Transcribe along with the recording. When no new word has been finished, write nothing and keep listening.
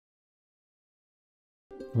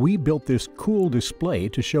We built this cool display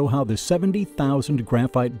to show how the 70,000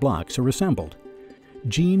 graphite blocks are assembled.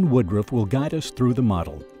 Gene Woodruff will guide us through the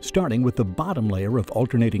model, starting with the bottom layer of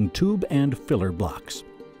alternating tube and filler blocks.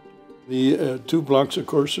 The tube blocks, of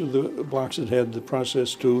course, are the blocks that had the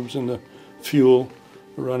process tubes and the fuel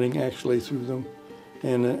running actually through them.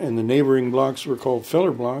 And the neighboring blocks were called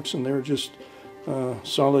filler blocks, and they were just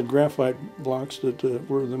solid graphite blocks that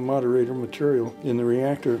were the moderator material in the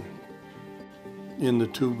reactor. In the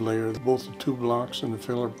tube layer, both the tube blocks and the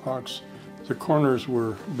filler blocks, the corners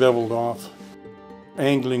were beveled off.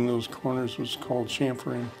 Angling those corners was called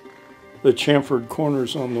chamfering. The chamfered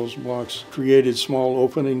corners on those blocks created small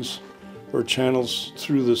openings or channels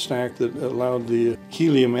through the stack that allowed the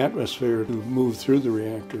helium atmosphere to move through the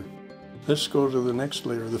reactor. Let's go to the next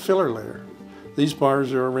layer, the filler layer. These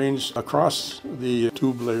bars are arranged across the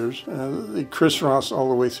tube layers. They crisscross all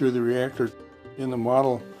the way through the reactor. In the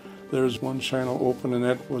model, there's one channel open, and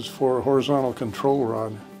that was for a horizontal control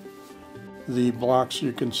rod. The blocks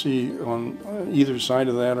you can see on either side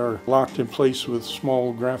of that are locked in place with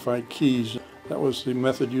small graphite keys. That was the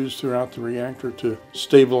method used throughout the reactor to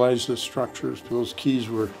stabilize the structures. Those keys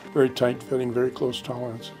were very tight-fitting, very close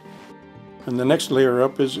tolerance. And the next layer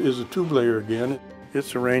up is a tube layer again.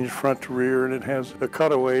 It's arranged front to rear, and it has a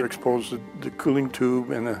cutaway that exposes the cooling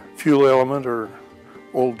tube and a fuel element, or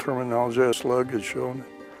old terminology, a slug is shown.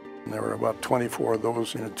 And there were about 24 of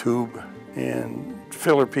those in a tube, and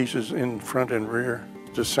filler pieces in front and rear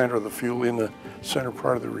to center the fuel in the center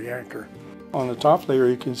part of the reactor. On the top layer,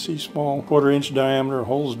 you can see small quarter-inch diameter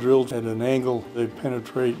holes drilled at an angle. They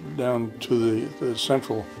penetrate down to the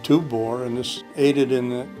central tube bore, and this aided in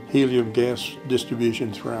the helium gas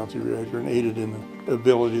distribution throughout the reactor and aided in the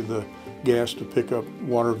ability of the gas to pick up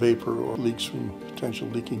water vapor or leaks from potential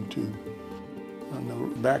leaking tube. On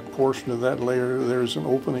the back portion of that layer, there's an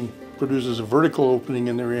opening, produces a vertical opening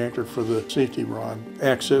in the reactor for the safety rod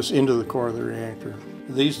access into the core of the reactor.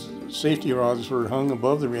 These safety rods were hung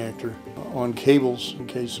above the reactor on cables in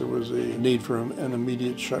case there was a need for an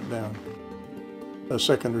immediate shutdown. A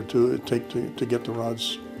second or two it'd take to get the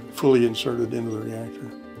rods fully inserted into the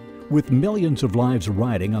reactor. With millions of lives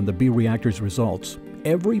riding on the B Reactor's results,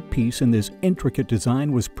 every piece in this intricate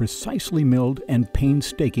design was precisely milled and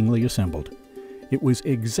painstakingly assembled. It was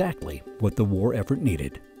exactly what the war effort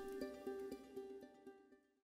needed.